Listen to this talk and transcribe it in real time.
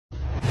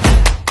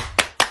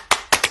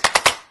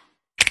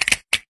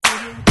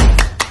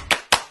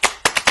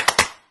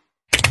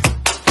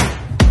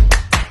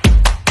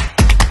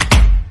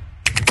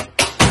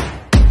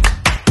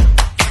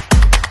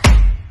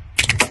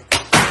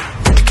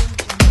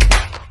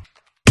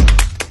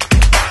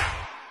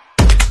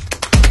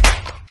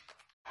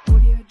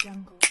Okay,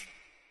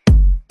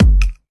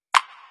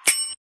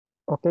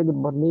 good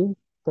morning.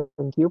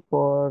 Thank you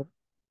for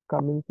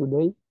coming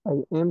today.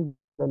 I am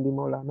Dandi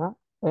Maulana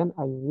and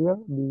I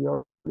will be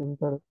your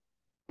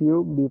interview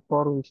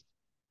before we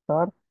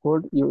start.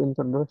 Could you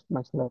introduce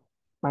myself?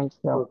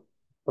 O-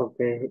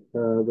 Okay,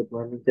 good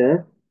morning,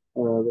 sir.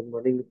 Good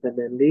morning, Mr.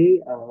 Dandi.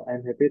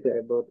 I'm happy to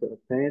able to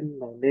attend.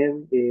 My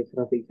name is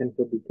Rafi Ikhsan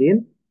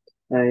Sodikin.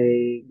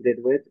 I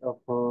graduate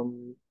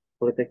from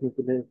Polytechnic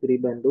University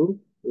Bandung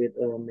with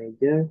a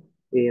major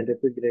in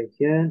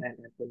refrigeration and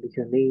air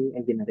conditioning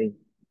engineering.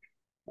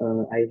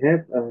 I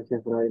have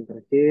several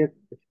internship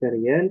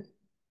experience,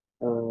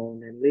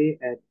 namely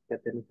at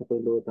PT Nusa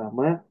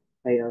Utama.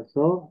 I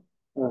also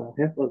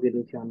have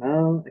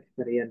organizational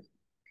experience.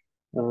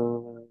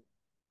 Uh,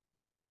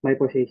 My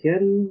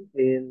position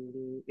in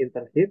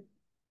internship,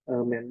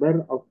 a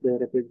member of the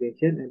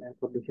Refrigeration and Air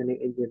Conditioning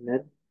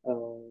Engineer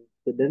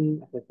Student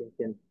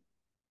Association.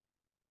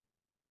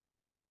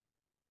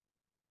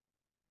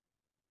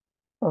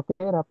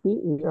 Okay,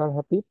 Rafi, we are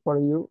happy for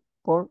you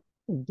for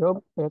a job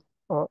at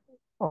uh,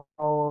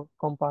 our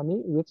company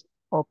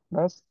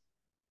operates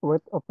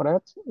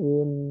operates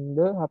in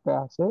the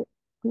HPAC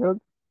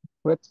field.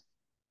 Which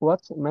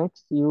what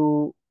makes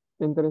you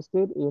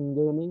interested in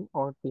joining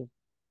our team?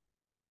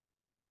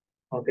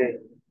 Okay,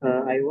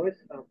 I was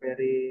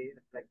very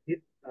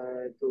attracted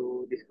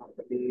to this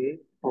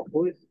company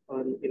focus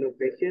on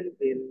innovation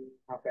in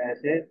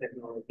HVAC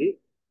technology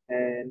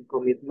and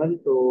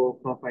commitment to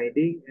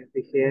providing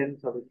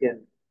efficient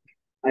solutions.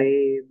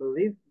 I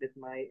believe that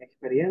my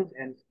experience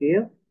and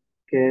skill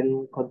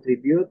can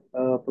contribute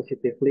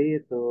positively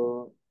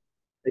to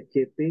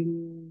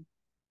achieving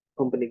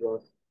company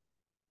goals.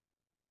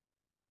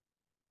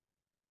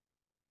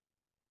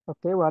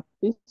 Okay, what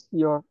is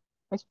your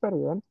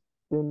experience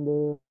in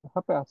the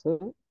HPAC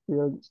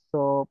field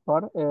so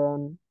far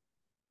and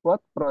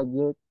what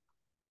project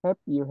have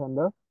you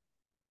handled?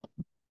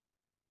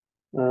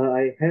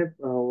 I have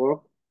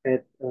worked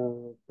at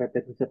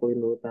PT Nusa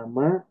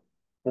Utama,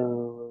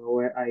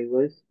 where I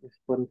was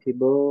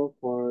responsible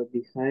for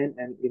design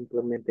and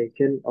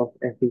implementation of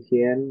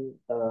efficient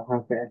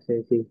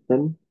HVAC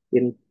system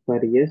in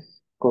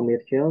various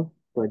commercial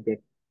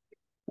projects.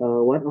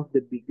 One of the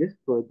biggest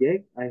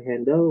projects I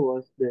handled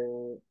was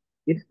the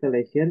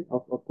installation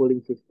of a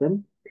cooling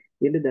system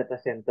in the data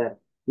center,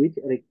 which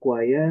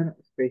require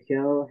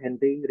special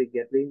handling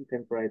regarding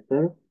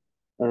temperature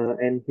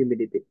and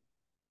humidity.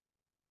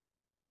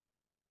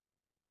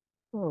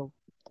 Oh,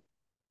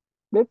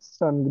 that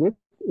sounds great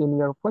in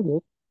your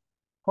project.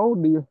 How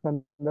do you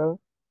handle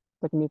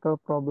technical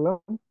problem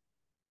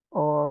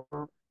or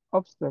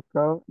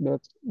obstacle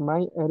that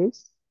might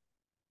arise?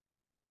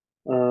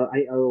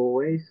 I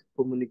always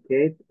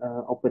communicate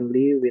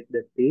openly with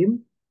the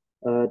team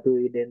to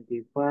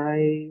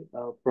identify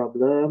a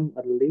problem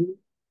early.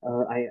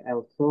 I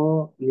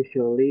also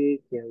usually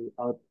carry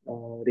out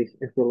risk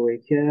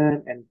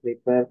evaluation and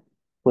prepare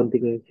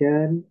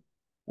continuation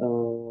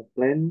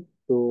plan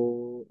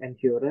to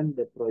ensure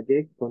the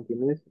project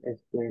continues as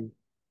planned.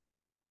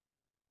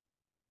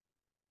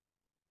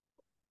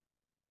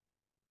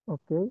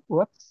 Okay,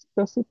 what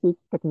specific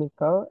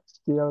technical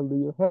skill do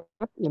you have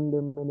in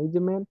the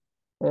management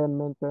and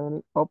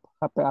maintenance of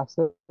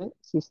HPAC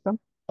system?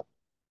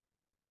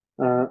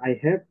 I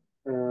have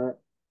uh,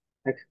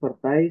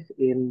 expertise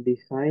in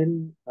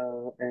design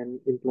and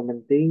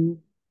implementing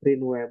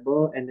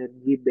renewable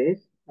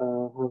energy-based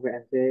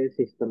HVAC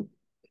system.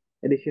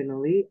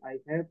 Additionally, I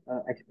have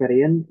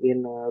experience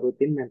in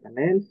routine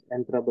maintenance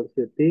and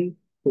troubleshooting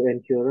to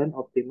ensure an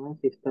optimal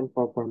system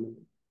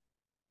performance.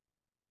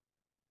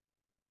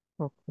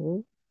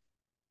 Okay,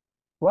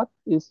 what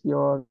is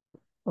your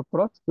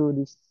approach to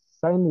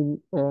designing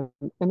an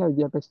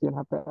energy efficient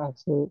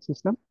HPAC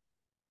system?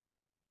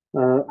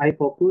 I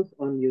focus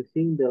on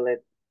using the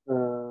LED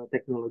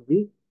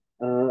technology.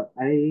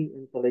 I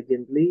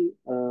intelligently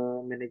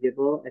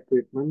manageable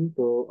equipment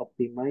to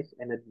optimize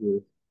energy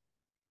use.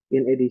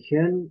 In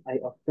addition,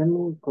 I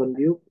often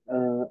conduct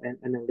an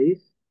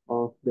analysis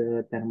of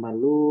the thermal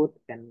load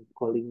and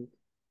cooling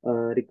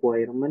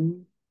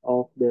requirement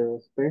of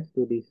the space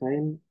to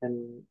design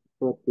an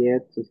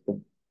appropriate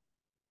system.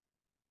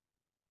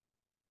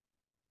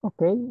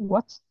 Okay,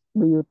 what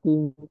do you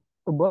think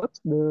about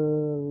the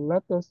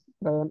latest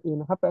trend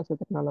in HPAC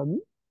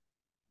technology?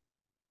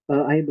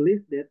 I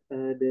believe that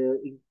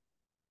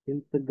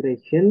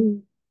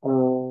integration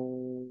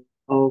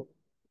of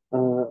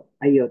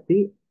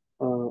IoT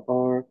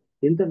or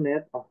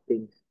Internet of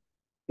Things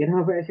can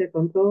have asset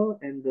control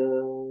and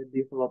the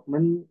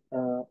development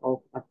of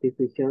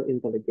artificial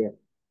intelligence.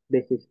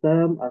 The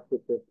system are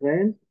future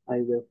trends. I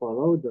will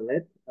follow the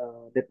latest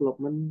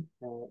development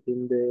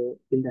in the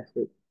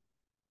industry.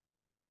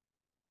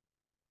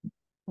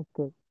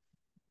 Okay,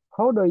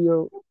 how do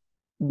you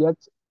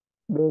judge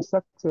the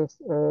success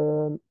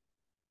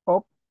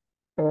of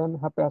an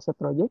HPAC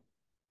project?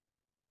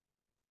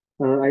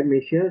 I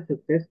measure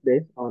success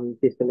based on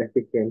system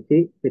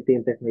efficiency,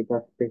 fitting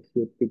technical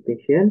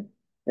specification,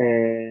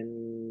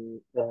 and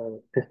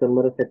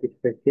customer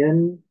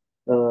satisfaction.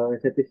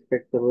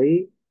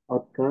 Satisfactory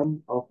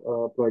outcome of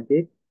a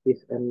project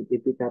is an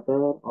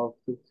indicator of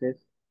success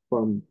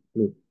for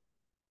me.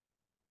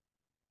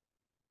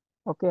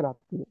 Okay,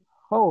 Raffi.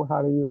 How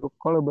have you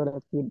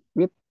collaborated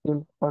with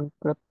him on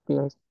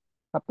previous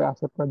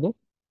HPAC project?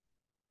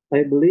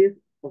 I believe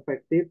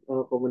effective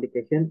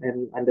communication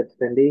and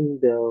understanding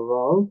the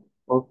role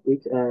of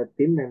each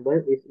team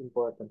member is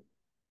important.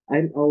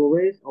 I'm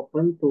always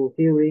open to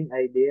hearing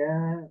idea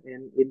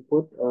and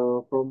input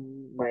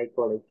from my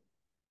colleagues.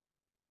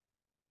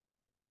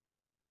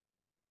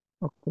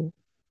 Okay.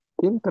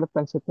 In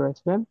certain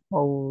situation,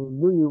 how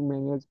do you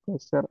manage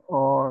pressure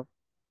or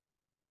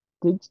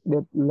fixed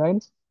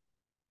deadlines?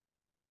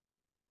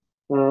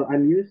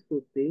 I'm used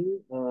to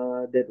seeing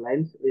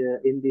deadlines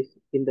in this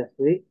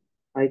industry.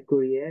 I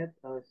create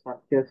a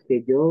structured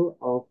schedule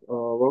of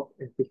work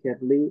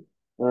efficiently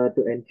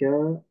to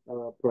ensure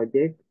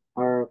projects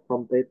are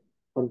complete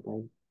on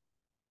time.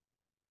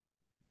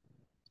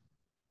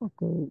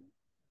 Okay.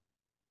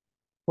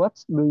 What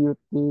do you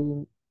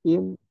think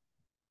in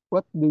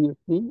what do you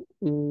think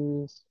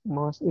is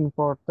most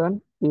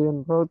important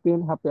in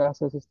routine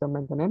HPAC system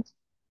maintenance?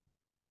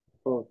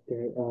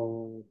 Okay,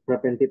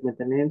 preventive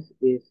maintenance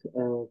is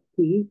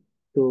key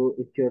to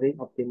ensuring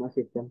optimal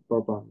system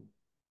performance.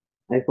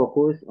 I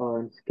focus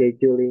on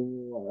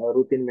scheduling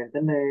routine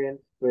maintenance,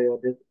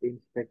 periodic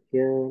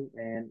inspection,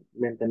 and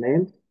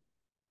maintenance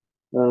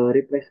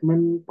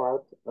replacement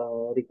parts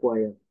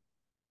required.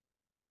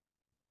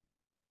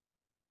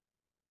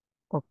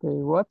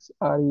 Okay, what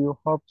are your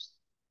hopes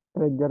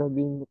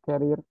regarding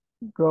career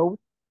growth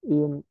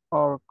in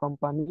our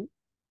company?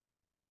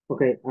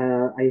 Okay,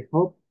 I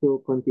hope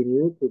to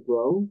continue to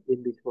grow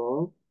in this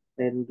role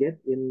and get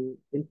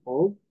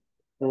involved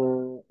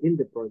in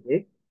the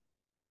project.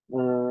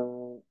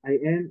 I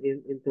am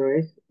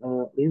interested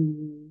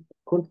in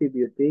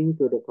contributing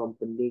to the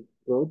company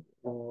growth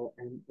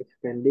and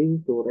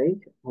expanding to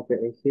range of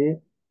Asia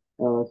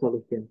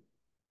solutions.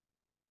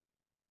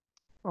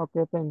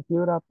 Okay, thank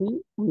you, Rafi.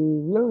 We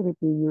will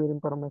review your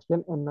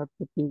information and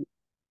notification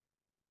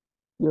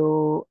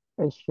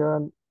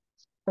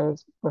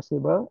as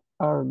possible.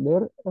 Are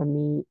there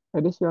any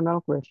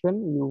additional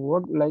questions you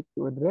would like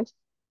to address?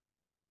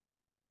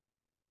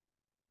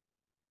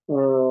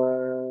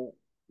 Uh,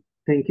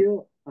 Thank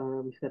you,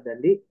 Mr.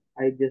 Dandi.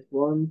 I just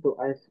want to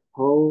ask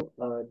how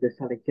the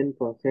selection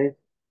process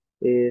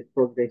is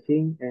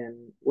progressing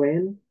and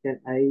when can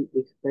I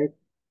expect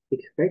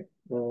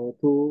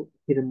to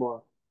hear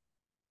more?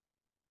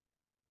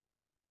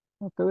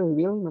 Okay,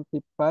 we will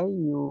notify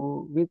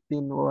you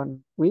within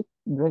 1 week.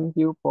 Thank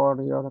you for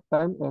your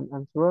time and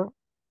answer.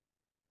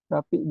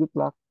 Rafi, good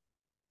luck.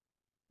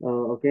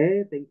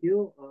 Okay, thank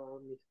you,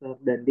 Mr.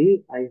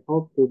 Dandi. I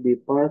hope to be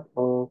part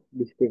of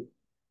this team.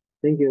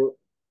 Thank you.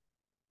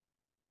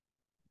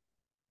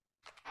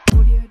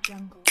 Audio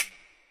Jungle.